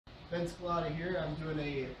Ben Scalata here. I'm doing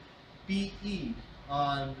a BE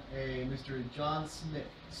on a Mr. John Smith.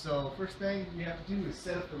 So first thing we have to do is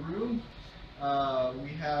set up the room.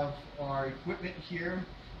 We have our equipment here.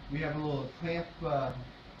 We have a little clamp,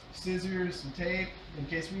 scissors, some tape in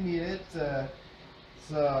case we need it.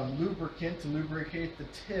 Some lubricant to lubricate the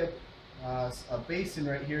tip. A basin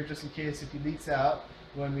right here just in case if he leaks out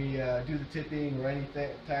when we do the tipping or any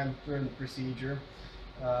time during the procedure.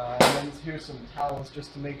 And then here's some towels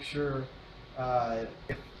just to make sure to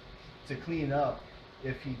clean up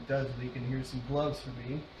if he does leak, and here's some gloves for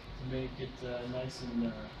me to make it nice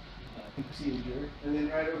and procedure. And then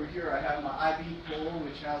right over here I have my IV pole,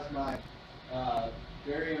 which has my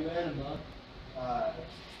barium enema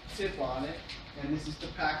tip on it, and this is the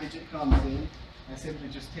package it comes in. I simply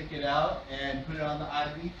just take it out and put it on the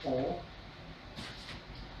IV pole.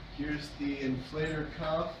 Here's the inflator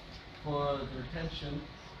cuff for the retention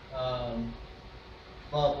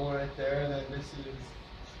bubble right there, and then this is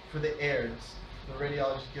for the air. The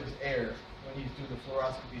radiologist gives air when he's doing the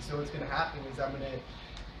fluoroscopy. So what's going to happen is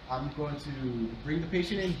I'm going to bring the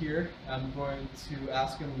patient in here. I'm going to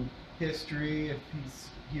ask him history, if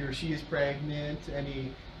he or she is pregnant,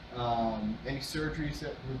 any surgeries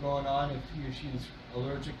that were going on, if he or she is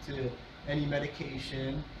allergic to any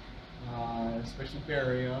medication, especially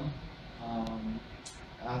barium.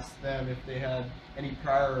 Ask them if they had any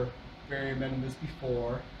prior barium enemas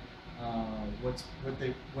before, what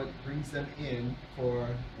brings them in for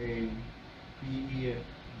a BE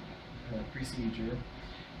procedure.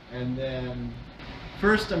 And then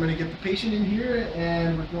first I'm going to get the patient in here,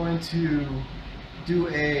 and we're going to do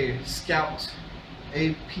a scout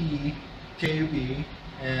AP KUB,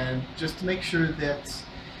 and just to make sure that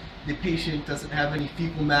the patient doesn't have any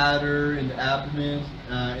fecal matter in the abdomen,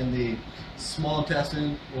 in the small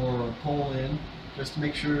intestine or colon, just to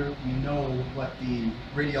make sure we know what the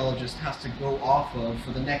radiologist has to go off of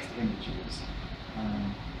for the next images.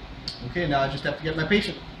 Okay, now I just have to get my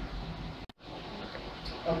patient.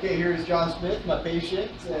 Okay, here's John Smith, my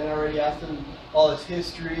patient, and I already asked him all his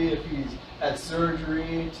history, if he's had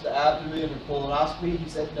surgery to the abdomen or colonoscopy. He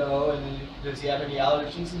said no. And then does he have any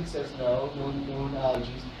allergies? He says no, no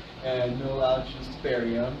allergies, and no allergies to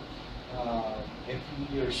barium. If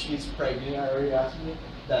he or she is pregnant, I already asked him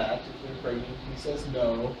that. If they're pregnant, he says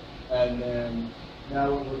no. And then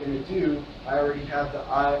now what we're going to do, I already have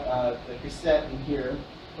the cassette in here,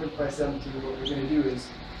 20x17. What we're going to do is,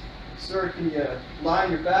 sir, can you lie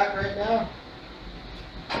on your back right now?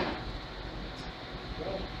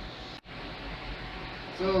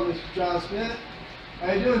 So, Mr. John Smith, how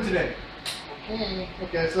are you doing today? Okay.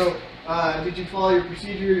 Okay, so did you follow your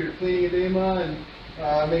procedure, your cleaning edema, and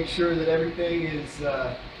make sure that everything is,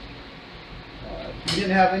 you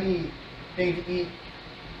didn't have anything to eat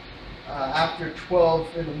after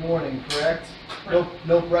 12 in the morning, correct? Correct.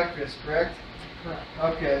 No breakfast, correct? Correct.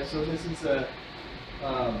 Okay, so this is a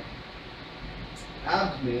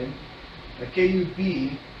abdomen, a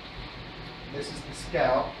KUB. This is the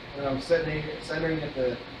scalp, and I'm centering at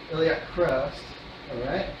the iliac crest. All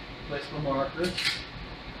right, place my marker.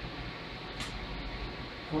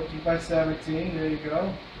 14x17. There you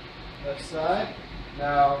go. Left side.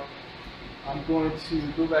 Now I'm going to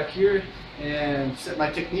go back here and set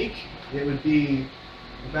my technique. It would be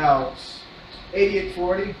about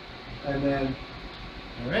 88-40, and then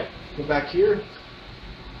all right, go back here.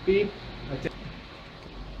 Beep.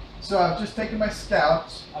 So I've just taken my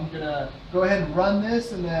scout. I'm gonna go ahead and run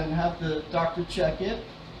this and then have the doctor check it.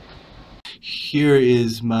 Here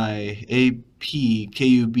is my AP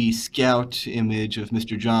KUB scout image of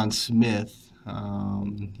Mr. John Smith.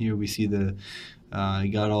 Here we see I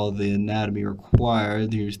got all the anatomy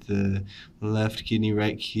required. Here's the left kidney,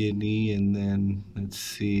 right kidney, and then let's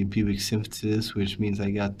see, pubic symphysis, which means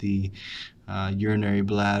I got the urinary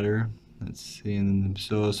bladder. Let's see, and then the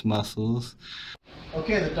psoas muscles.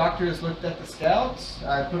 Okay, the doctor has looked at the scouts.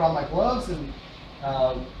 I put on my gloves, and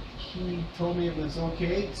he told me it was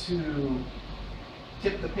okay to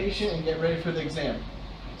tip the patient and get ready for the exam.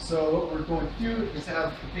 So what we're going to do is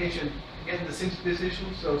have the patient get in the same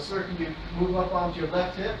position. So sir, can you move up onto your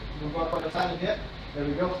left hip, move up on the side of the hip. There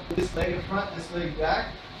we go. This leg in front, this leg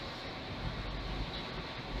back.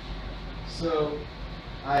 So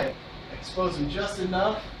I expose him just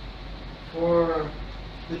enough for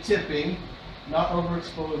the tipping, not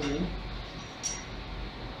overexposing.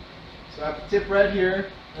 So I have to tip right here,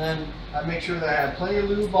 and I make sure that I have plenty of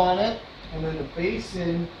lube on it, and then the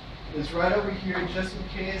basin is right over here just in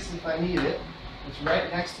case if I need it. It's right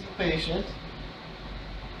next to the patient.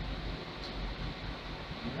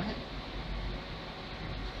 All right.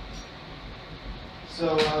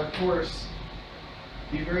 So of course,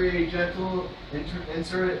 Be very gentle,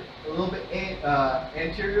 insert it a little bit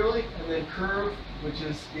anteriorly, and then curve, which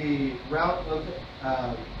is the route of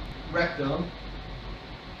the rectum.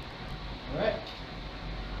 Alright,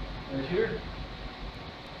 right here.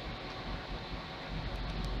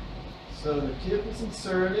 So the tip is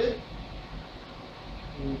inserted.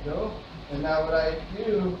 Here we go. And now what I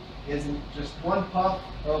do is just one puff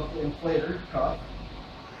of the inflator cuff.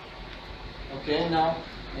 Okay, now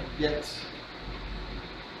it gets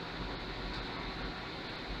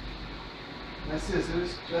my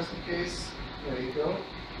scissors, just in case. There you go.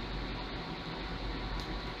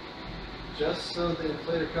 Just so the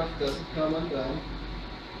inflator cuff doesn't come undone.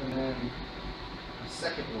 And then a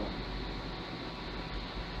second one.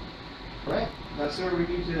 Alright, now sir, we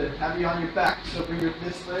need to have you on your back. So bring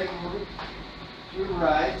this leg over to your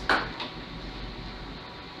right.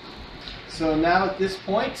 So now at this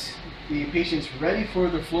point, the patient's ready for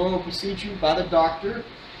the fluoro procedure by the doctor.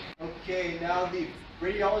 Okay, now the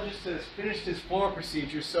radiologist has finished his fluoro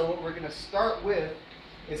procedure, so what we're going to start with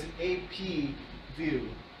is an AP view.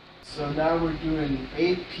 So now we're doing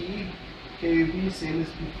AP, KUB, same as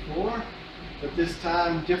before, but this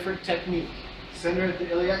time different technique. Center at the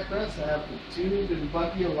iliac crest, I have the tube and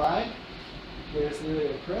bucky aligned. There's the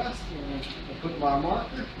iliac crest, and I put my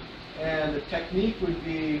marker. And the technique would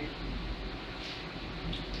be,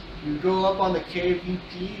 you go up on the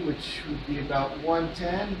KVP, which would be about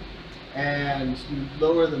 110, and you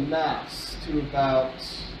lower the mass to about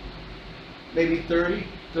maybe 30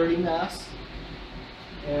 mass.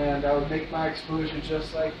 And I would make my exposure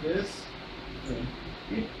just like this.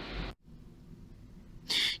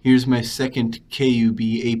 Here's my second KUB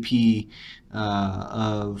AP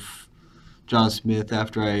of John Smith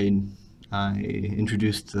after I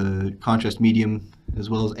introduced the contrast medium as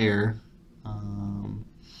well as air. And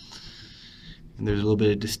there's a little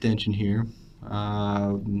bit of distension here.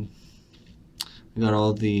 I got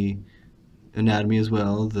all the anatomy as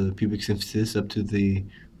well, the pubic symphysis up to the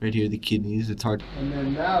right here, the kidneys. It's hard. And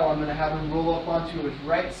then now I'm going to have him roll up onto his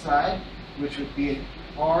right side, which would be an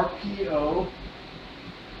RPO.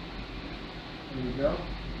 There we go.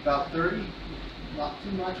 About 30. Not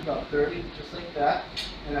too much, about 30, just like that.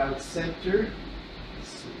 And I would center, let's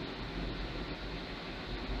see,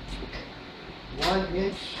 1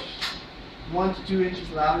 inch, 1 to 2 inches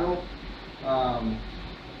lateral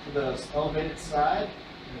to the elevated side.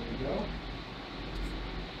 There we go.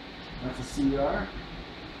 That's a CR.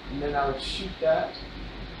 And then I would shoot that.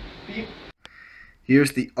 Beep.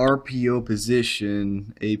 Here's the RPO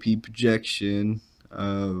position, AP projection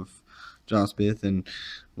of John Smith, and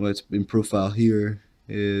what's in profile here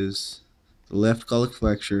is the left colic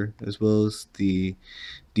flexure as well as the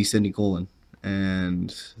descending colon,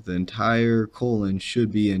 and the entire colon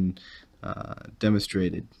should be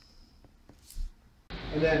demonstrated.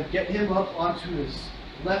 And then get him up onto his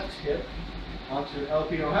left hip, onto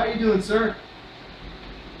LPO. How are you doing, sir?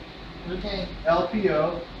 Okay.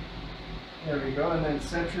 LPO. There we go. And then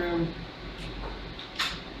center him.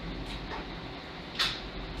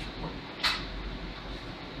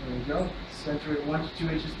 There we go. Center it 1 to 2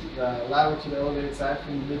 inches lateral to the elevated side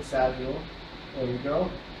from the mid-sagittal. There we go.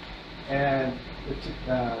 And the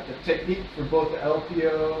technique for both the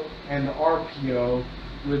LPO and the RPO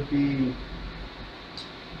would be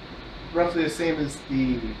roughly the same as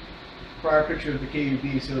the prior picture of the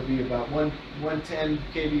KUB, so it would be about 110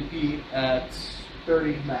 kVp at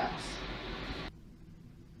 30 max.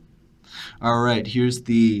 Alright, here's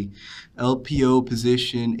the LPO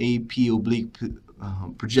position AP oblique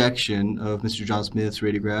projection of Mr. John Smith's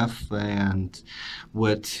radiograph, and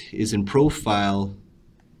what is in profile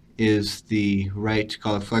is the right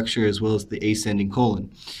colic flexure as well as the ascending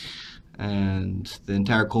colon, and the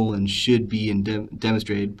entire colon should be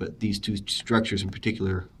demonstrated, but these two structures in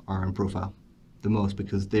particular are in profile the most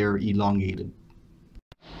because they're elongated.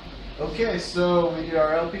 Okay, so we did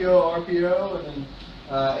our LPO, RPO, and then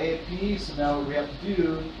AP, so now what we have to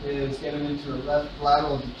do is get them into the left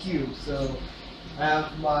lateral of the cube. So I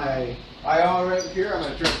have my IR right here. I'm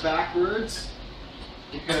going to turn backwards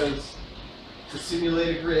because to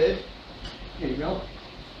simulate a grid. Here you go.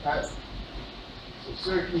 Alright. So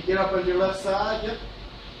sir, can you get up on your left side? Yep.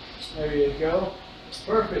 There you go.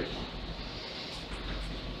 Perfect.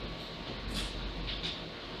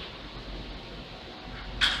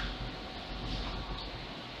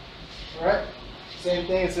 Alright. Same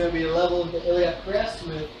thing, it's going to be a level of the iliac crest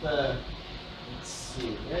with, let's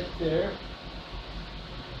see, right there.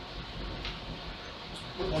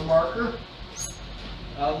 Put my marker.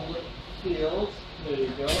 Outlet field. There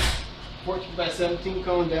you go. 14 by 17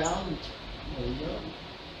 cone down. There you go.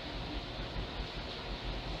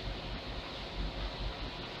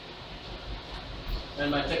 And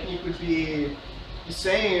my technique would be the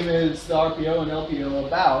same as the RPO and LPO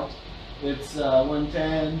about. It's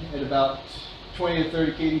 110 at about 20 to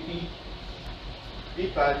 30 kDP.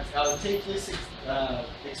 But I'll take this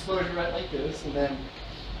exposure right like this, and then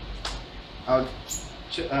I'll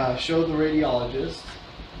show the radiologist.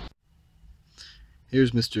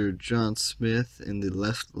 Here's Mr. John Smith in the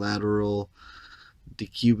left lateral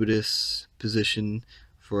decubitus position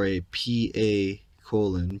for a PA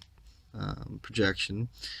colon projection.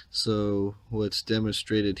 So what's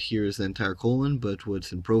demonstrated here is the entire colon, but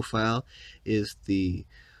what's in profile is the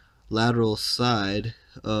lateral side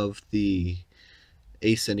of the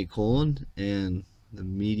ascending colon and the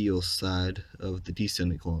medial side of the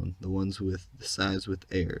descending colon, the ones with the sides with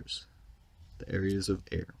airs, the areas of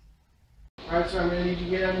air. Alright, so I'm going to need you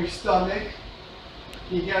to get on your stomach.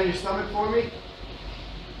 Can you get on your stomach for me?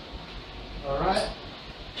 Alright.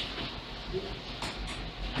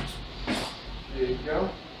 There you go.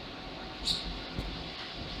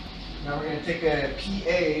 Now we're going to take a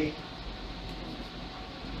PA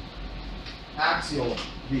axial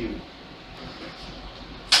view.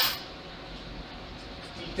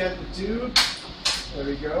 Detent the tube. There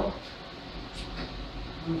we go.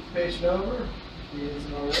 Move the patient over. He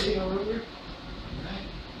isn't already over. Alright.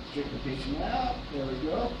 Straight the patient out. There we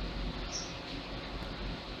go.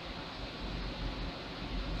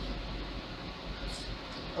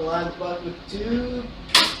 Align the butt with the tube.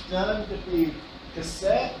 Done. Get the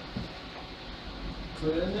cassette.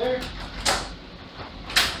 Put it in there.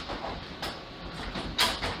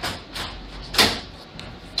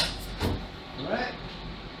 Alright.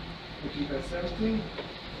 Keep at 17.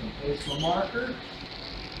 And place my marker.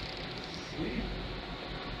 See?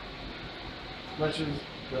 As much of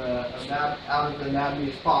out of the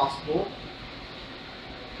anatomy as possible.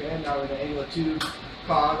 Okay, now we're going to angle the tube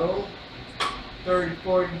coggle. 30,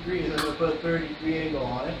 40 degrees. I'm going to put a 30-degree angle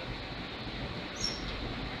on it.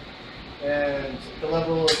 And the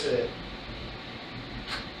level of it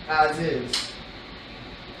as is.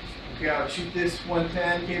 Okay, I'll shoot this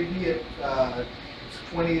 110 kV at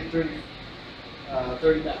 20 to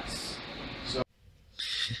 30 max. So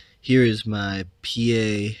here is my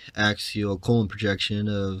PA axial colon projection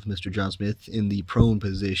of Mr. John Smith in the prone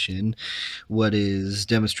position. What is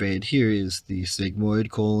demonstrated here is the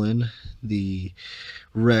sigmoid colon, the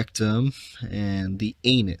rectum, and the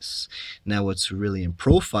anus. Now what's really in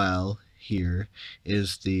profile here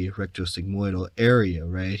is the rectosigmoidal area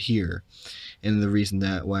right here. And the reason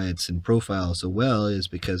that why it's in profile so well is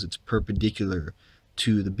because it's perpendicular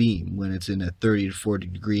to the beam. When it's in a 30 to 40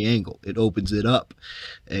 degree angle, it opens it up,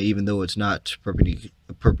 even though it's not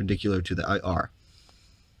perpendicular to the IR.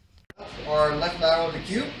 Our left lateral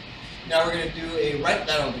decube. Now we're going to do a right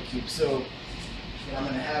lateral decube. So I'm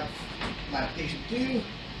going to have my patient do.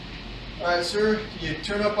 Alright, sir, you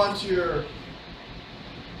turn up onto your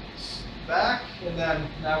back, and then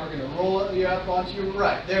now we're going to roll you up onto your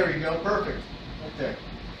right. There we go, perfect. Right there.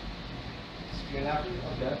 Straight after you.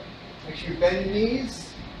 Okay. Make sure you bend your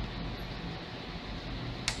knees.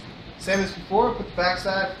 Same as before, put the back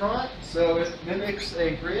side front so it mimics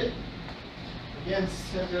a grid. Again,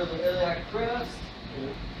 center of the iliac crest.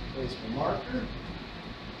 Place my marker.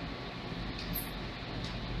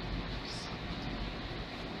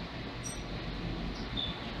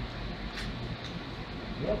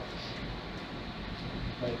 Yep.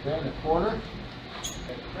 Right there in the corner. At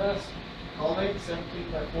the crest. Culminate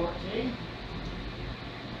 17 by 14.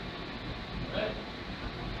 Right.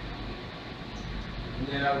 And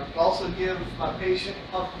then I would also give my patient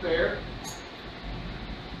a puff of air.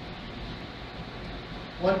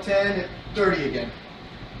 110 at 30 again.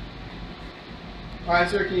 Alright,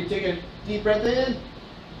 sir, can you take a deep breath in?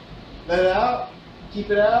 Let it out. Keep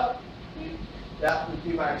it out. That would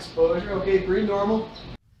be my exposure. Okay, breathe normal.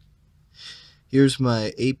 Here's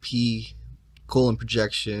my AP colon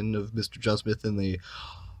projection of Mr. John Smith in the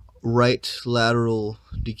right lateral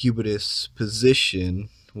decubitus position.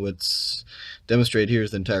 What's demonstrated here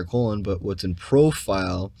is the entire colon, but what's in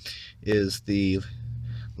profile is the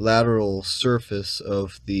lateral surface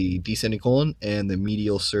of the descending colon and the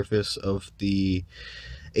medial surface of the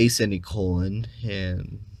ascending colon,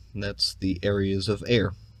 and that's the areas of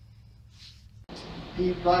air. Can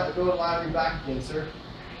you go along your back again, sir?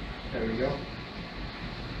 There we go.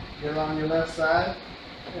 Get along your left side.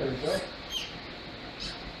 There we go.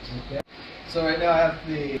 Okay. So right now I have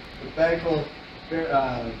the pedicle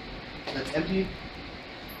that's empty,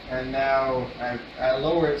 and now I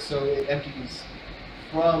lower it so it empties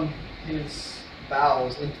from his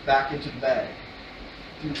bowels back into the bag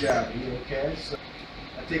through gravity. Okay, so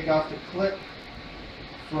I take off the clip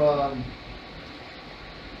from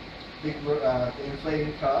the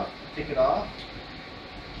inflating cuff, take it off.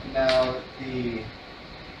 Now the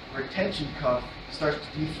retention cuff starts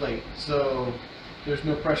to deflate, so there's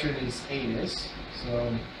no pressure in his anus.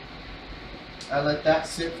 So I let that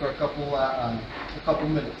sit for a couple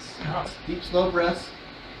minutes. Deep, slow breaths.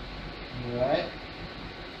 All right.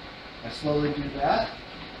 I slowly do that,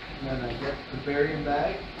 and then I get the barium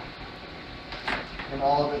bag and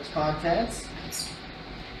all of its contents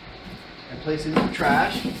and place it in the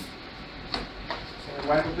trash. So I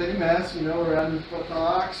wipe up any mess, around his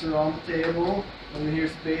buttocks or on the table. And then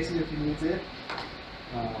here's the basin if he needs it.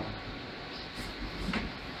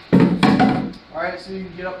 Alright, so you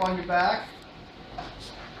can get up on your back.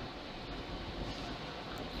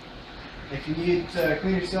 If you need to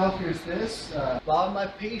clean yourself, here's this. While my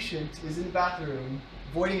patient is in the bathroom,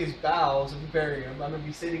 voiding his bowels of the barium, I'm going to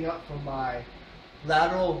be sitting up from my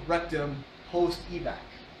lateral rectum post-evac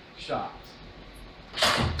shot.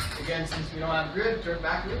 Again, since we don't have grid, turn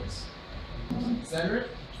backwards. Center it.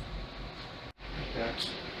 Okay.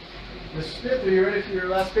 Mr. Smith, are you ready for your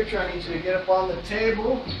last picture? I need you to get up on the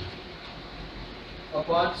table, up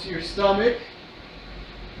onto your stomach.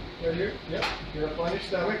 Right here. Yep. Get up on your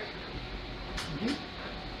stomach.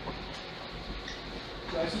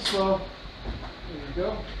 Nice and slow. There you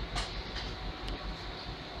go.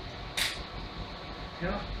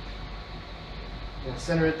 Yeah.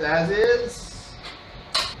 Center it as is.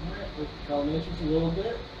 Alright, with the collimations a little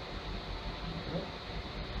bit.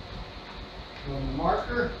 On the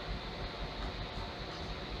marker.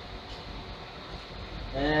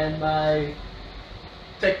 And my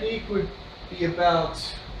technique would be about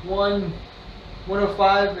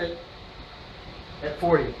 105 at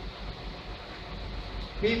 40.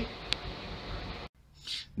 Pete?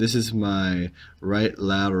 This is my right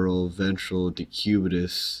lateral ventral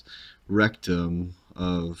decubitus rectum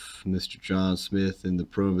of Mr. John Smith in the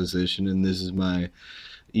prone position, and this is my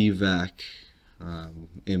evac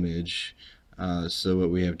image. So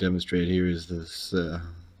what we have demonstrated here is this, the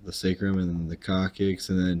sacrum and then the coccyx,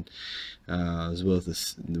 and then as well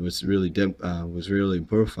as what's really in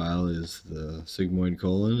profile is the sigmoid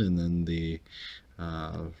colon, and then the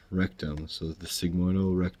rectum. So the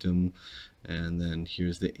sigmoidal rectum, and then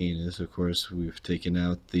here's the anus. Of course, we've taken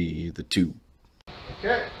out the tube.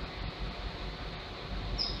 Okay.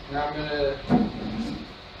 Now I'm gonna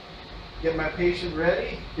get my patient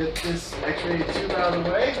ready. Get this X-ray tube out of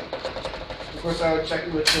the way. Of course, I would check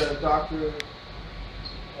it with the doctor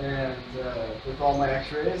and with all my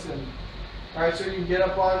X-rays. And all right, so you can get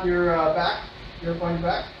up on your back. Get up on your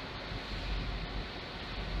back.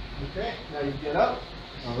 Okay, now you get up.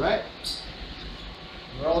 All right.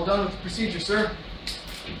 We're all done with the procedure, sir.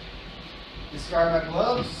 Discard my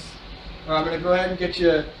gloves. I'm going to go ahead and get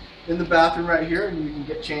you in the bathroom right here, and you can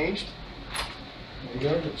get changed. There you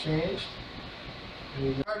go, get changed. All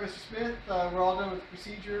right, Mr. Smith, we're all done with the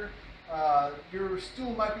procedure. Your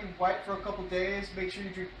stool might be white for a couple days. Make sure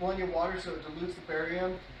you drink plenty of water so it dilutes the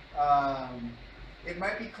barium. It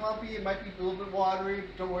might be clumpy, it might be a little bit watery,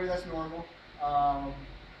 but don't worry, that's normal.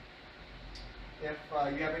 If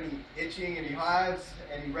you have any itching, any hives,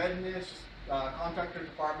 any redness, just contact our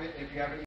department. If you have any